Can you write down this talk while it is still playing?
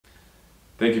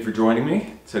Thank you for joining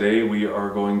me. Today we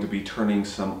are going to be turning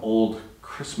some old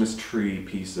Christmas tree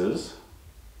pieces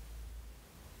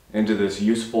into this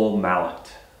useful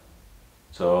mallet.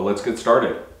 So let's get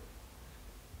started.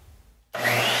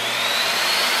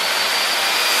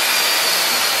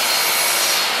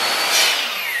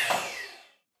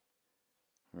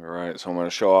 Alright, so I'm going to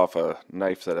show off a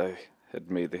knife that I had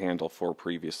made the handle for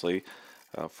previously.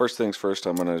 First things first,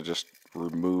 I'm going to just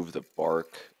remove the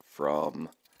bark from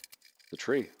the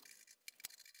tree.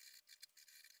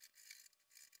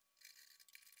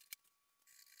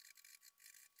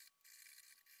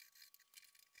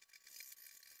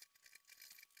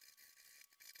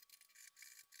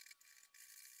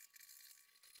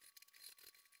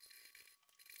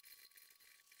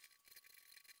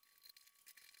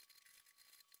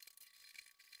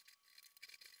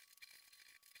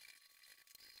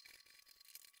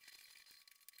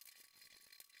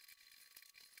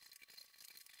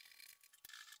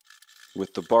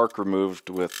 With the bark removed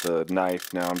with the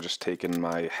knife, now I'm just taking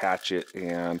my hatchet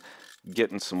and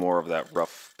getting some more of that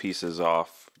rough pieces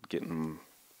off, getting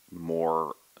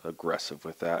more aggressive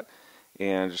with that.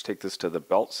 And just take this to the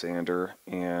belt sander,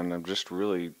 and I'm just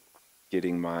really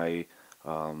getting my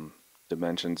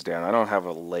dimensions down. I don't have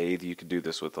a lathe. You could do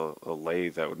this with a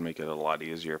lathe. That would make it a lot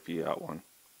easier if you got one.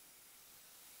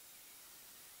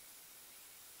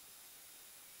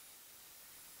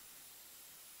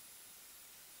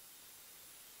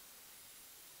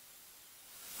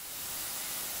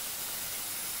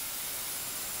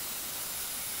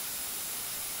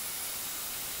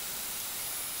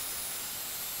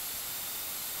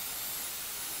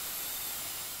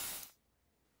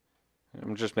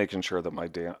 I'm just making sure that my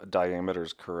diameter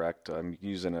is correct. I'm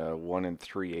using a 1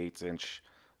 3/8 inch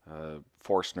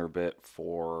Forstner bit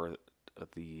for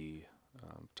the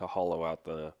to hollow out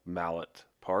the mallet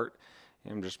part.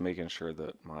 And I'm just making sure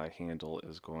that my handle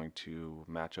is going to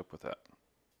match up with that.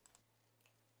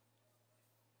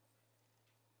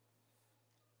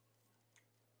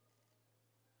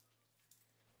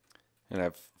 And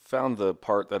I've found the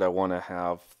part that I want to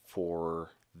have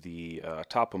for the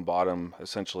top and bottom,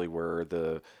 essentially where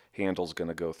the handle's going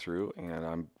to go through, and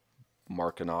I'm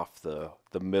marking off the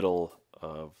middle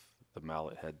of the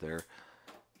mallet head there.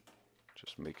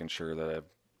 Just making sure that I'm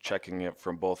checking it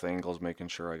from both angles, making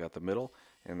sure I got the middle,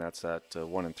 and that's that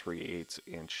 1 3/8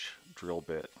 inch drill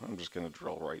bit. I'm just going to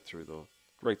drill right through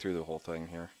the whole thing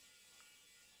here.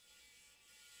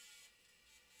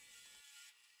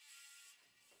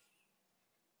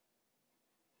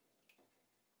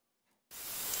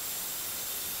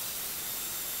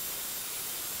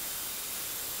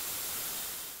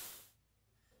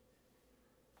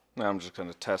 Now I'm just going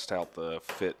to test out the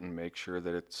fit and make sure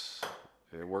that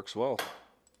it works well.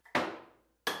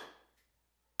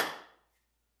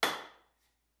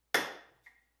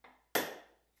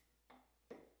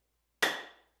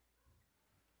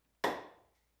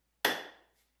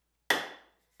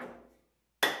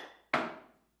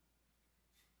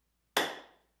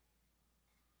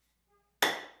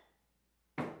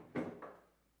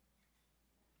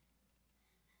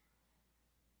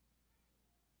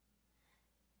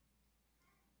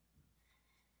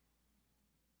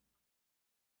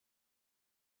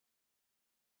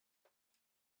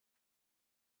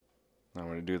 I'm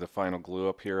going to do the final glue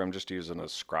up here. I'm just using a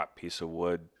scrap piece of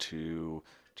wood to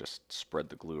just spread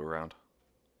the glue around.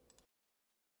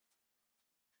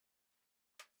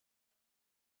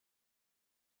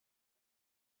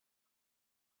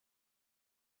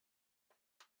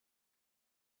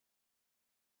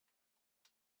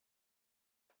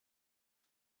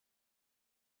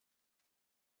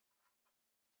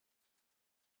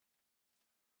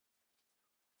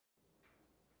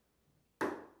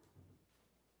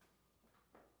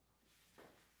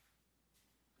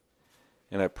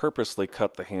 And I purposely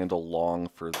cut the handle long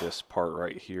for this part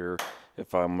right here.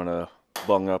 If I'm going to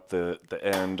bung up the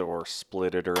end or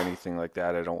split it or anything like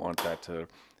that, I don't want that to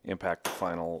impact the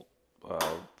final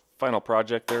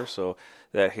project there. So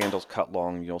that handle's cut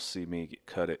long. You'll see me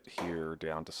cut it here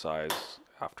down to size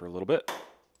after a little bit.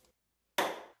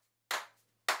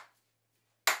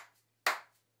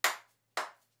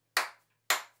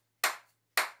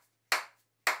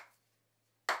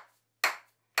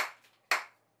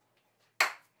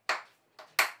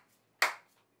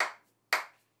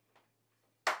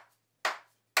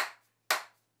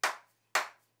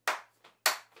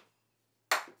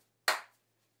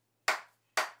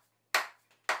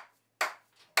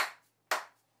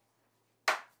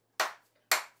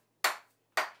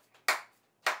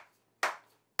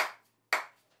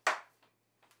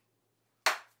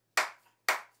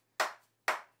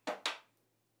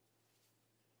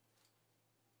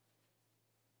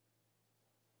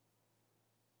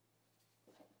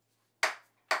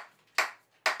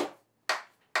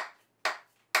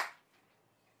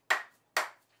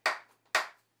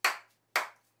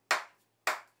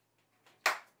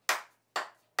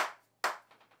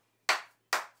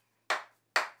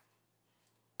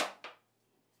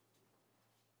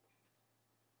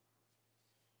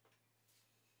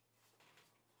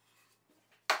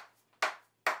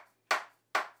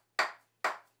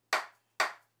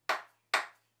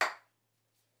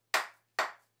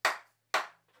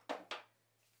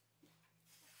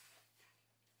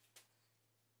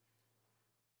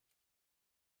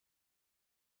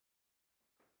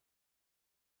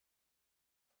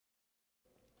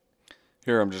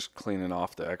 Here I'm just cleaning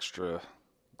off the extra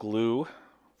glue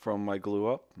from my glue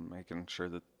up, making sure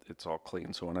that it's all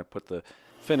clean. So when I put the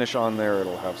finish on there,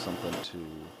 it'll have something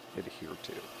to adhere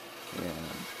to.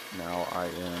 And now I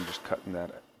am just cutting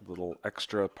that little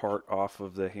extra part off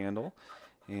of the handle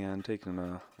and taking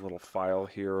a little file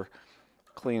here,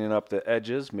 cleaning up the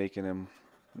edges, making them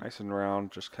nice and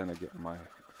round, just kind of getting my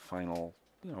final,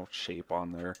 shape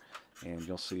on there. And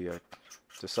you'll see I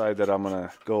decide that I'm going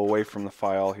to go away from the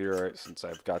file here, right, since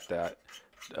I've got that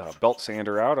belt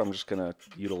sander out. I'm just going to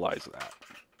utilize that.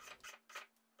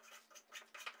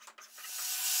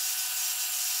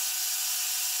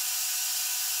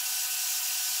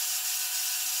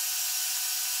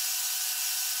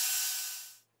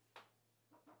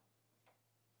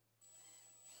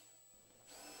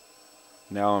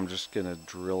 Now I'm just going to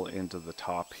drill into the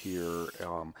top here.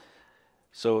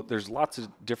 So there's lots of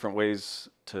different ways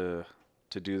to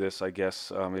do this, I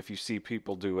guess. If you see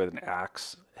people do an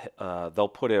axe, they'll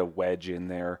put a wedge in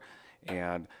there.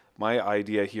 And my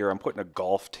idea here, I'm putting a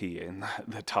golf tee in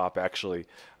the top actually.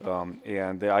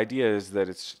 And the idea is that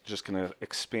it's just going to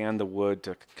expand the wood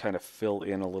to kind of fill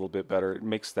in a little bit better. It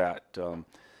makes that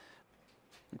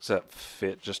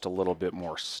fit just a little bit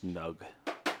more snug.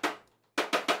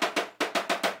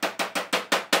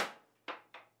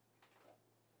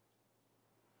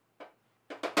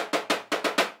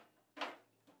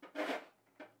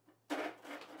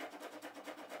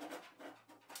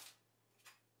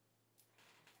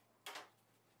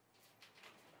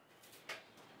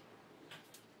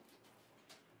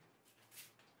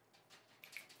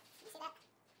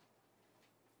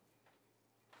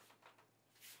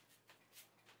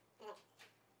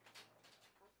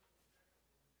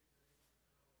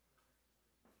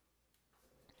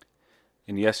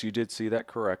 And yes, you did see that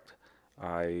correct.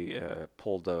 I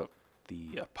pulled the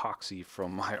epoxy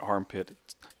from my armpit.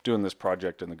 Doing this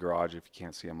project in the garage. If you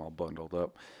can't see, I'm all bundled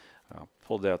up.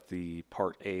 Pulled out the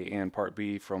part A and part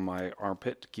B from my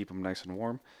armpit to keep them nice and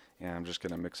warm. And I'm just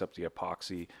going to mix up the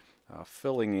epoxy,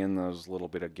 filling in those little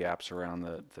bit of gaps around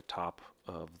the top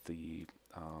of the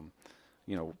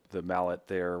mallet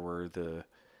there where the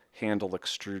handle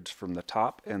extrudes from the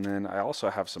top. And then I also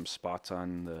have some spots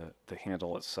on the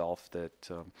handle itself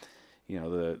that,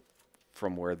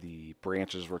 from where the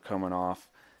branches were coming off,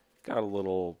 got a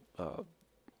little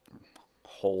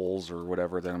holes or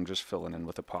whatever that I'm just filling in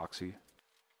with epoxy.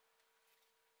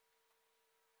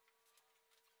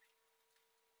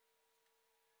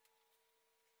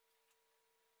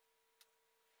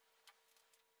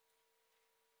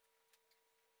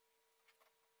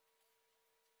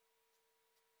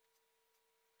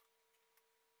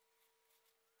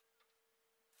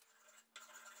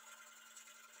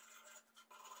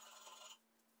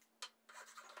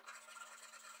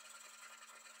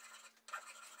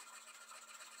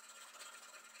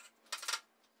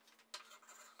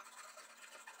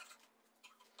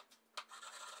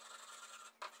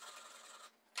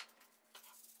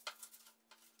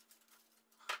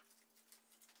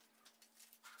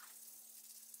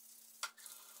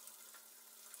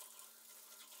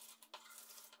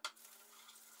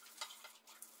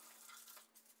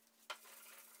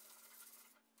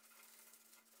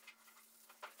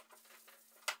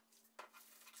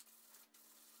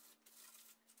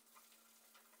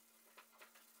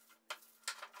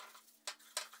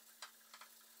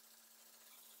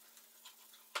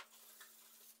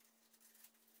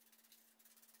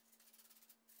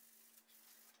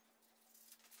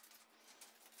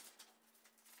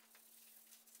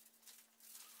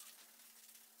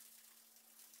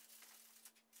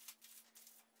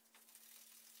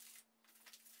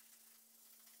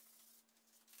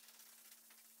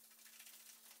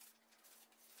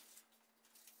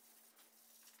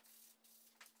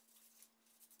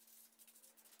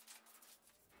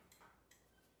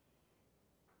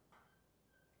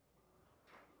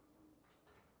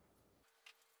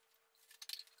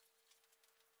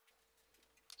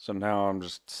 So now I'm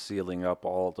just sealing up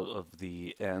all of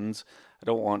the ends. I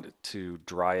don't want it to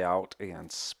dry out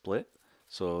and split,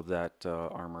 so that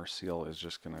armor seal is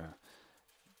just gonna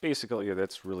basically, yeah,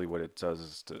 that's really what it does,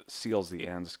 is to seals the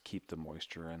ends, keep the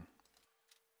moisture in.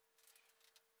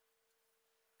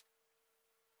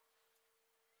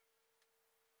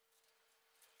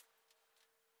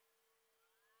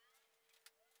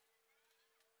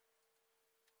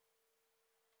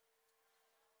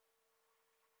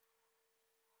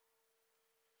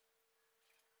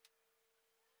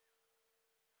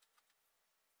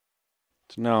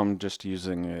 So now I'm just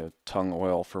using a tung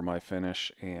oil for my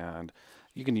finish, and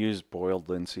you can use boiled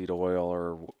linseed oil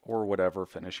or whatever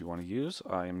finish you want to use.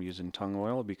 I am using tung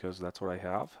oil because that's what I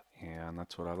have and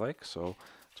that's what I like. So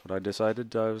That's what I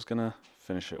decided I was gonna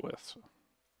finish it with. So.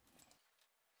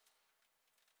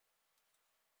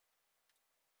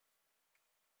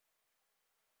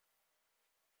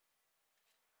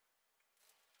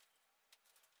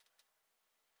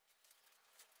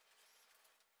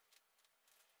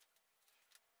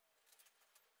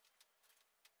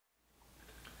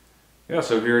 Yeah,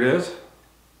 so here it is,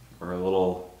 our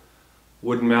little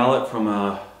wooden mallet from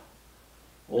a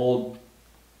old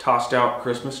tossed out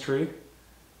Christmas tree.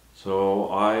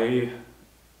 So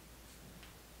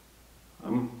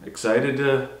I'm excited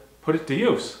to put it to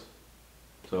use.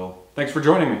 So thanks for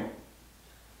joining me.